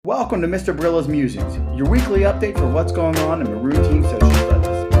Welcome to Mr. Brilla's Musings, your weekly update for what's going on in Maroon Team Social Studies.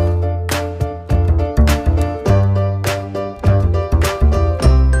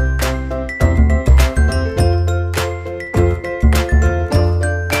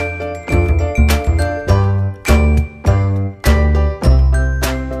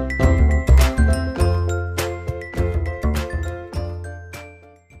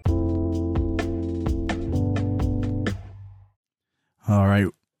 All right.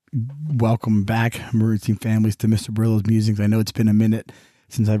 Welcome back, Maroon Team families, to Mr. Brilla's Musings. I know it's been a minute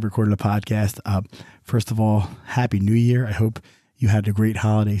since I've recorded a podcast. First of all, Happy New Year. I hope you had a great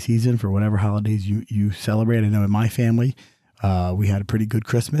holiday season for whatever holidays you celebrate. I know in my family, we had a pretty good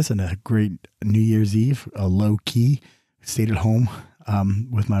Christmas and a great New Year's Eve, a low key. Stayed at home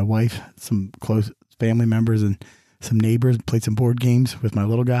with my wife, some close family members and some neighbors, played some board games with my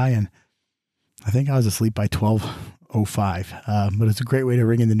little guy, and I think I was asleep by 12:05. But it's a great way to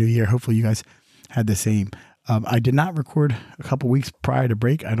ring in the new year. Hopefully you guys had the same. I did not record a couple weeks prior to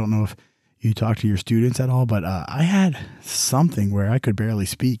break. I don't know if you talked to your students at all, but I had something where I could barely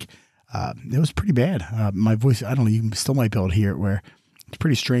speak. It was pretty bad. My voice, I don't know, you still might be able to hear it, where it's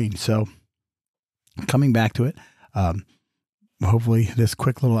pretty strange. So coming back to it, hopefully this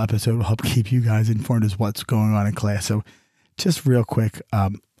quick little episode will help keep you guys informed as what's going on in class. So just real quick,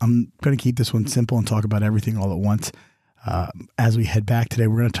 I'm going to keep this one simple and talk about everything all at once. As we head back today,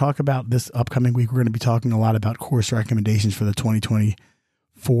 we're going to talk about this upcoming week. We're going to be talking a lot about course recommendations for the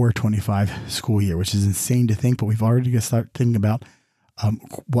 2024-25 school year, which is insane to think, but we've already got to start thinking about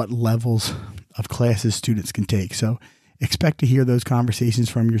what levels of classes students can take. So expect to hear those conversations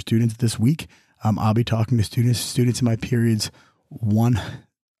from your students this week. I'll be talking to students in my periods 1,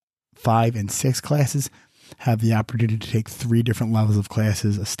 5, and 6 classes. Have the opportunity to take 3 different levels of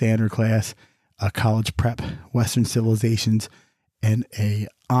classes: a standard class, a college prep, Western Civilizations, and a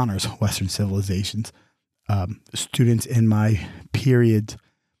honors Western Civilizations. Students in my period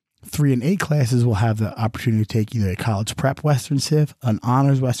 3 and 8 classes will have the opportunity to take either a college prep Western Civ, an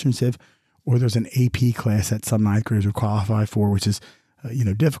honors Western Civ, or there's an AP class that some 9th graders will qualify for, which is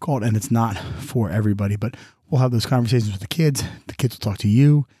difficult, and it's not for everybody. But we'll have those conversations with the kids. The kids will talk to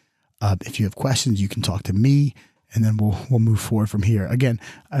you. If you have questions, you can talk to me, and then we'll move forward from here. Again,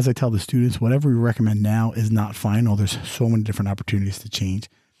 as I tell the students, whatever we recommend now is not final. There's so many different opportunities to change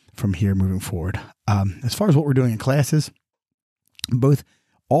from here moving forward. As far as what we're doing in classes,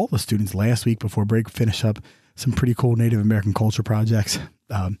 all the students last week before break finished up some pretty cool Native American culture projects.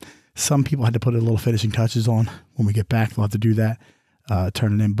 Some people had to put a little finishing touches on. When we get back, they'll have to do that,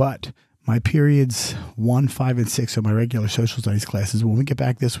 turn it in. But my periods 1, 5, and 6, so my regular social studies classes, when we get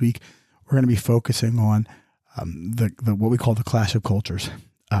back this week, we're going to be focusing on the what we call the clash of cultures,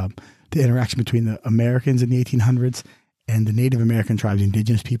 the interaction between the Americans in the 1800s and the Native American tribes,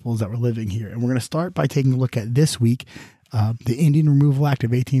 indigenous peoples that were living here. And we're going to start by taking a look at this week, the Indian Removal Act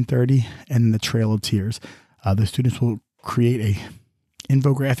of 1830 and the Trail of Tears. The students will create a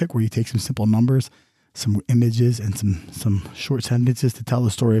infographic where you take some simple numbers, some images, and some short sentences to tell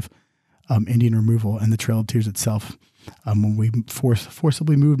the story of Indian removal and the Trail of Tears itself. When we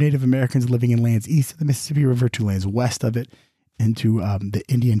forcibly moved Native Americans living in lands east of the Mississippi River to lands west of it into the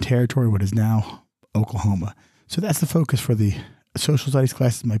Indian Territory, what is now Oklahoma. So that's the focus for the social studies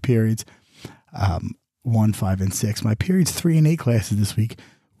classes, my periods 1, 5, and 6. My periods 3 and 8 classes this week,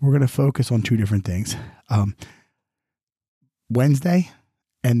 we're going to focus on 2 different things. Wednesday,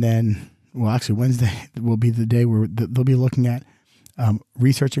 and then, Wednesday will be the day where they'll be looking at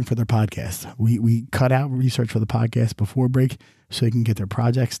researching for their podcast. We cut out research for the podcast before break so they can get their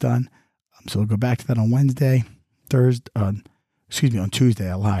projects done. So we'll go back to that on Wednesday, on Tuesday.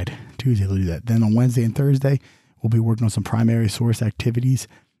 I lied. Tuesday they'll do that. Then on Wednesday and Thursday, we'll be working on some primary source activities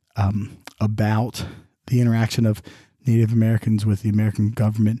about the interaction of Native Americans with the American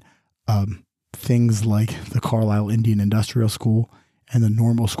government. Things like the Carlisle Indian Industrial School and the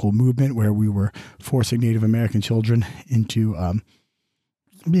normal school movement, where we were forcing Native American children into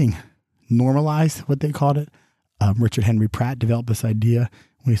being normalized, what they called it. Richard Henry Pratt developed this idea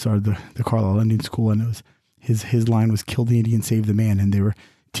when he started the Carlisle Indian School, and it was his line was "Kill the Indian, save the man." And they were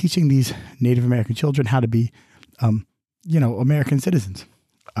teaching these Native American children how to be, American citizens.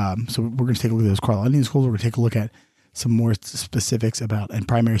 So we're going to take a look at those Carlisle Indian schools. We're going to take a look at some more specifics about and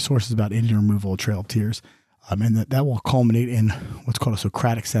primary sources about Indian removal, Trail of Tears. And that will culminate in what's called a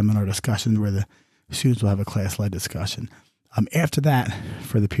Socratic seminar discussion, where the students will have a class-led discussion. After that,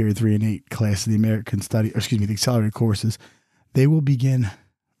 for the period 3 and 8 class, the the accelerated courses, they will begin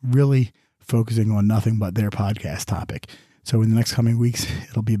really focusing on nothing but their podcast topic. So in the next coming weeks,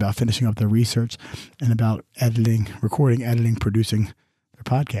 it'll be about finishing up their research and about recording, editing, producing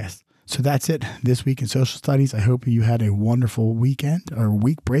podcast. So that's it this week in social studies. I hope you had a wonderful weekend or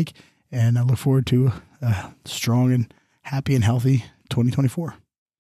week break, and I look forward to a strong and happy and healthy 2024.